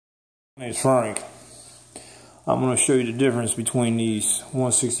My name is Frank. I'm going to show you the difference between these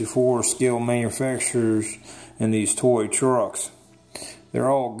 1/64 scale manufacturers and these toy trucks. They're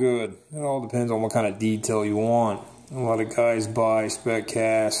all good. It all depends on what kind of detail you want. A lot of guys buy spec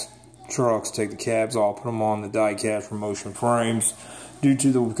cast trucks, take the cabs off, put them on the die cast promotion frames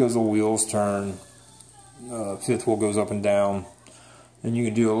because the wheels turn, fifth wheel goes up and down, and you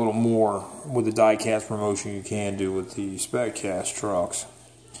can do a little more with the die cast promotion you can do with the spec cast trucks.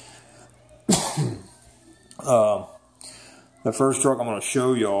 The first truck I'm going to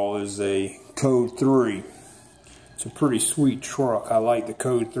show y'all is a Code 3. It's a pretty sweet truck. I like the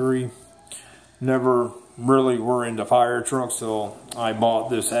Code 3. Never really were into fire trucks, so I bought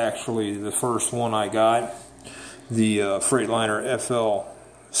this, actually the first one I got, the Freightliner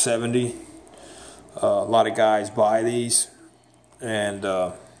FL70. A lot of guys buy these and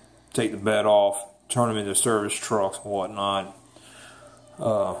take the bed off, turn them into service trucks and whatnot.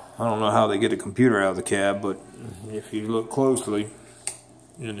 I don't know how they get a computer out of the cab, but if you look closely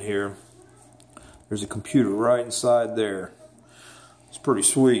in here, there's a computer right inside there. It's pretty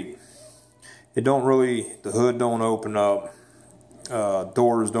sweet. It don't really, the hood don't open up,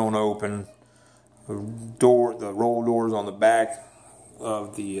 doors don't open, the roll doors on the back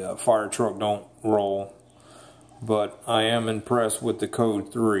of the fire truck don't roll, but I am impressed with the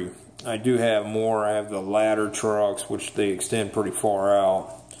Code 3. I do have more. I have the ladder trucks, which they extend pretty far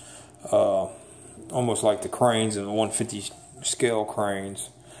out, almost like the cranes and the 150 scale cranes,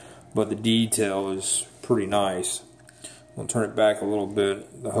 but the detail is pretty nice. I'll turn it back a little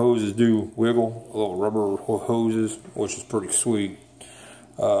bit. The hoses do wiggle, little rubber hoses, which is pretty sweet.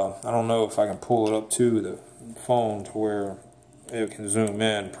 I don't know if I can pull it up to the phone to where it can zoom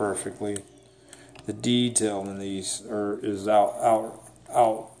in perfectly. The detail in these is out.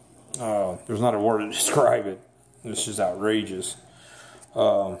 There's not a word to describe it. It's just outrageous.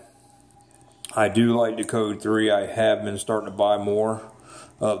 I do like the Code 3. I have been starting to buy more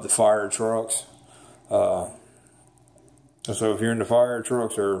of the fire trucks. So if you're into fire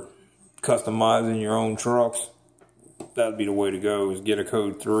trucks or customizing your own trucks, that'd be the way to go, is get a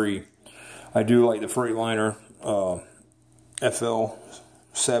Code 3. I do like the Freightliner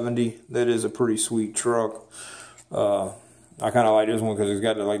FL70. That is a pretty sweet truck. I kind of like this one because it's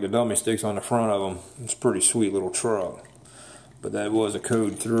got the dummy sticks on the front of them. It's a pretty sweet little truck. But that was a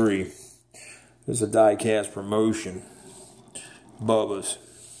Code 3. This is a die cast promotion. Bubba's.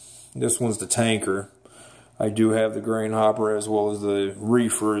 This one's the tanker. I do have the grain hopper as well as the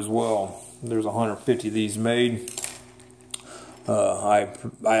reefer as well. There's 150 of these made. I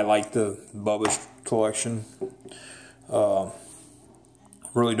like the Bubba's collection.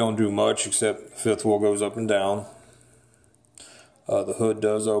 Really don't do much except fifth wheel goes up and down. The hood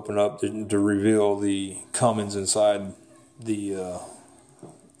does open up to reveal the Cummins inside the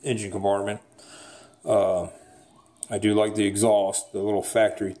engine compartment. I do like the exhaust, the little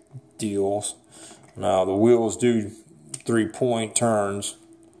factory deals. Now the wheels do 3-point turns,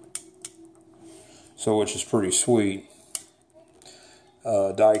 which is pretty sweet.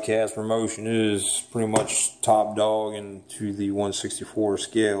 Die cast promotion is pretty much top dog into the 1/64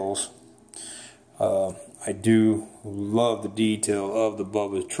 scales. I do love the detail of the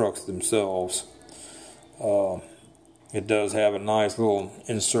Bubba's trucks themselves. It does have a nice little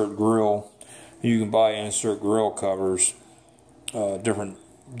insert grill. You can buy insert grill covers, different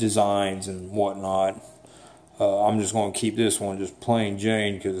designs and whatnot. I'm just going to keep this one just plain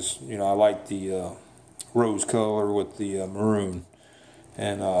Jane because I like the rose color with the maroon,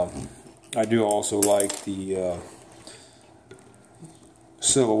 and I do also like the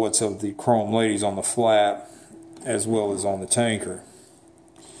silhouettes of the chrome ladies on the flap as well as on the tanker.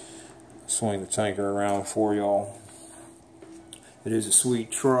 Swing the tanker around for y'all. It is a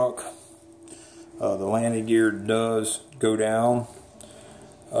sweet truck. The landing gear does go down.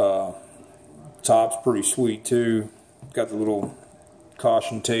 Top's pretty sweet too. Got the little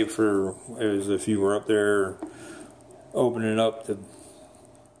caution tape for as if you were up there opening up to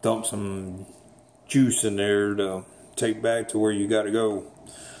dump some juice in there to take back to where you got to go.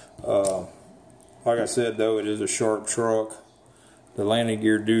 Like I said though, it is a sharp truck. The landing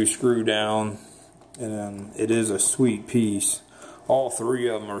gear do screw down, and it is a sweet piece. All three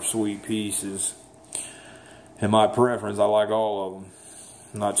of them are sweet pieces. In my preference, I like all of them.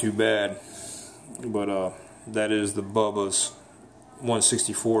 Not too bad. But that is the Bubba's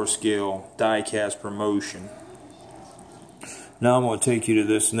 1/64 scale die cast promotion. Now I'm going to take you to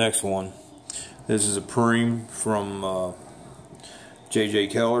this next one. This is a Preem from J.J.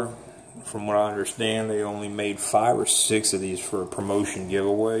 Keller. From what I understand, they only made 5 or 6 of these for a promotion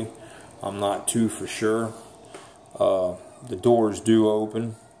giveaway. I'm not too for sure. The doors do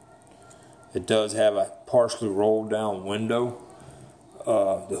open. It does have a partially rolled down window.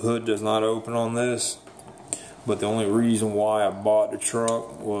 The hood does not open on this, but the only reason why I bought the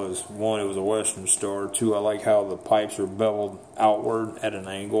truck was, one, it was a Western Star. Two, I like how the pipes are beveled outward at an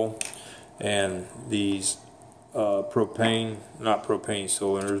angle, and these not propane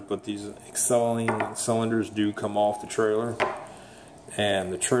cylinders, but these acetylene cylinders do come off the trailer,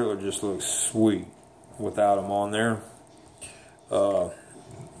 and the trailer just looks sweet without them on there.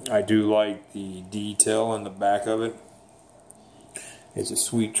 I do like the detail in the back of it. It's a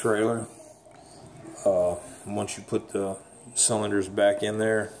sweet trailer. Once you put the cylinders back in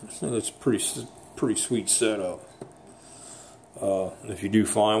there, it's a pretty sweet setup. If you do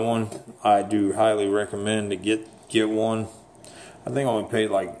find one, I do highly recommend to get one. I think I only paid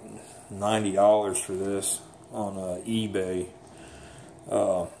like $90 for this on eBay.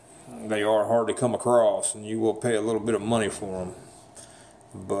 They are hard to come across, and you will pay a little bit of money for them.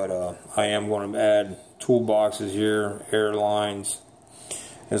 But I am going to add toolboxes here, air lines,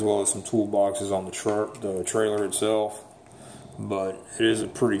 as well as some toolboxes on the trailer itself. But it is a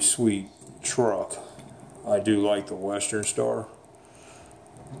pretty sweet truck. I do like the Western Star.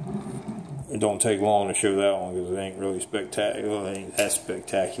 It don't take long to show that one because it ain't really spectacular. It ain't that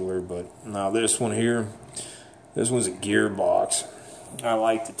spectacular. But now this one here, this one's a gearbox. I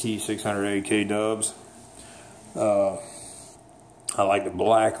like the T600AK dubs. I like the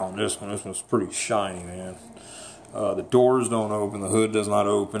black on this one. This one's pretty shiny, man. The doors don't open. The hood does not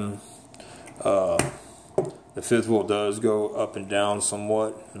open. The fifth wheel does go up and down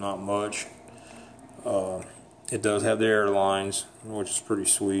somewhat, not much. It does have the air lines, which is pretty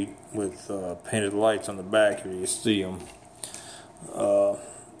sweet, with painted lights on the back if you can see them.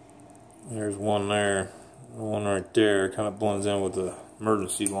 There's one there. One right there kind of blends in with the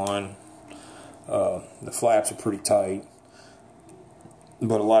emergency line. The flaps are pretty tight,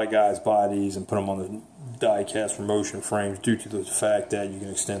 but a lot of guys buy these and put them on the die-cast promotion frames due to the fact that you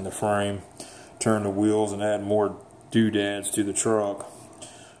can extend the frame, turn the wheels, and add more doodads to the truck.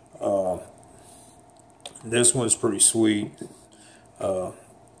 This one's pretty sweet. The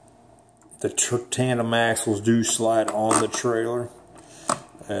tandem axles do slide on the trailer,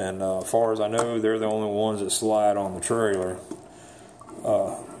 and as far as I know, they're the only ones that slide on the trailer,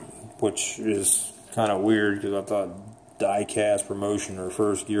 which is kind of weird because I thought die-cast promotion or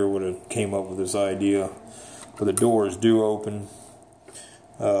First Gear would have came up with this idea. But the doors do open.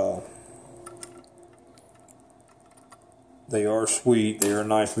 They are sweet. They are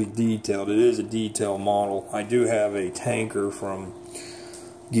nicely detailed. It is a detailed model. I do have a tanker from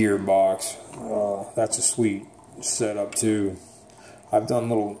Gearbox. That's a sweet setup too. I've done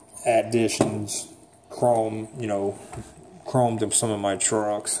little additions, chromed some of my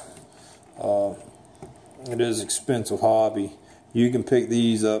trucks. It is an expensive hobby. You can pick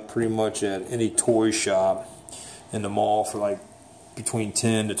these up pretty much at any toy shop in the mall for like between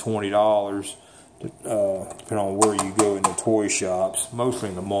 $10 to $20, depending on where you go in the toy shops, mostly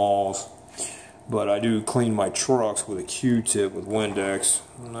in the malls. But I do clean my trucks with a Q-tip with Windex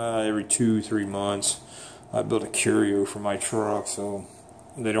every 2-3 months. I built a Curio for my truck so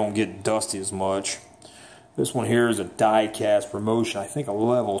they don't get dusty as much. This one here is a die-cast promotion, I think a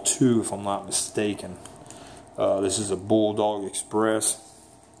level 2 if I'm not mistaken. This is a Bulldog Express.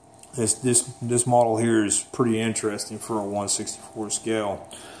 This model here is pretty interesting for a 1/64 scale.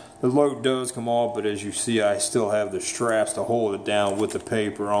 The load does come off, but as you see, I still have the straps to hold it down with the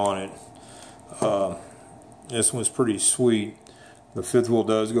paper on it. This one's pretty sweet. The fifth wheel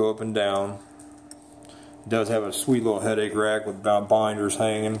does go up and down. It does have a sweet little headache rack with binders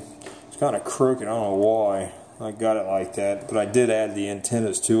hanging. It's kind of crooked. I don't know why I got it like that, but I did add the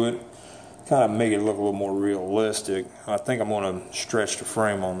antennas to it. Kind of make it look a little more realistic. I think I'm going to stretch the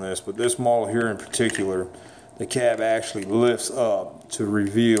frame on this, but this model here in particular, the cab actually lifts up to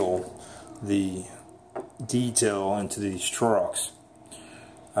reveal the detail into these trucks.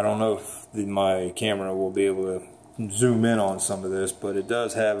 I don't know if my camera will be able to zoom in on some of this, but it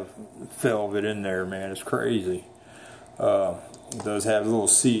does have velvet in there, man. It's crazy. It does have little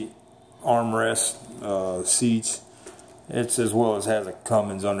seat armrest seats. It's as well as has a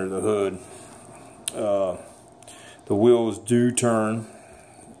Cummins under the hood. The wheels do turn.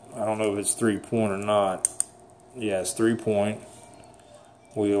 I don't know if it's 3-point or not. Yeah, it's 3-point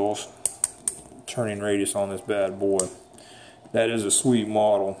wheels. Turning radius on this bad boy. That is a sweet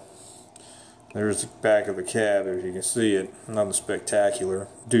model. There's the back of the cab, if you can see it. Nothing spectacular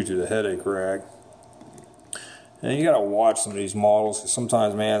due to the headache rack. And you gotta watch some of these models, because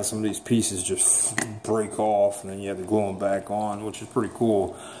sometimes, man, some of these pieces just break off, and then you have to glue them back on, which is pretty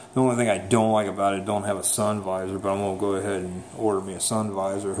cool. The only thing I don't like about it, don't have a sun visor, but I'm gonna go ahead and order me a sun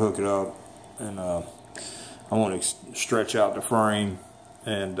visor, hook it up, and I want to stretch out the frame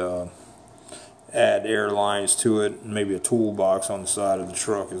and add air lines to it, and maybe a toolbox on the side of the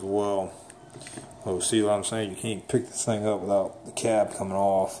truck as well. Oh, see what I'm saying? You can't pick this thing up without the cab coming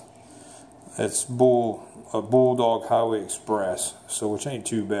off. It's a Bulldog Highway Express, so which ain't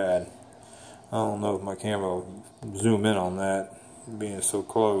too bad. I don't know if my camera will zoom in on that, being so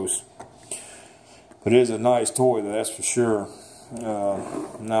close. But it is a nice toy, that's for sure.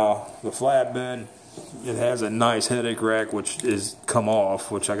 Now, the flatbed, it has a nice headache rack which is come off,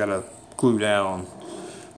 which I gotta glue down.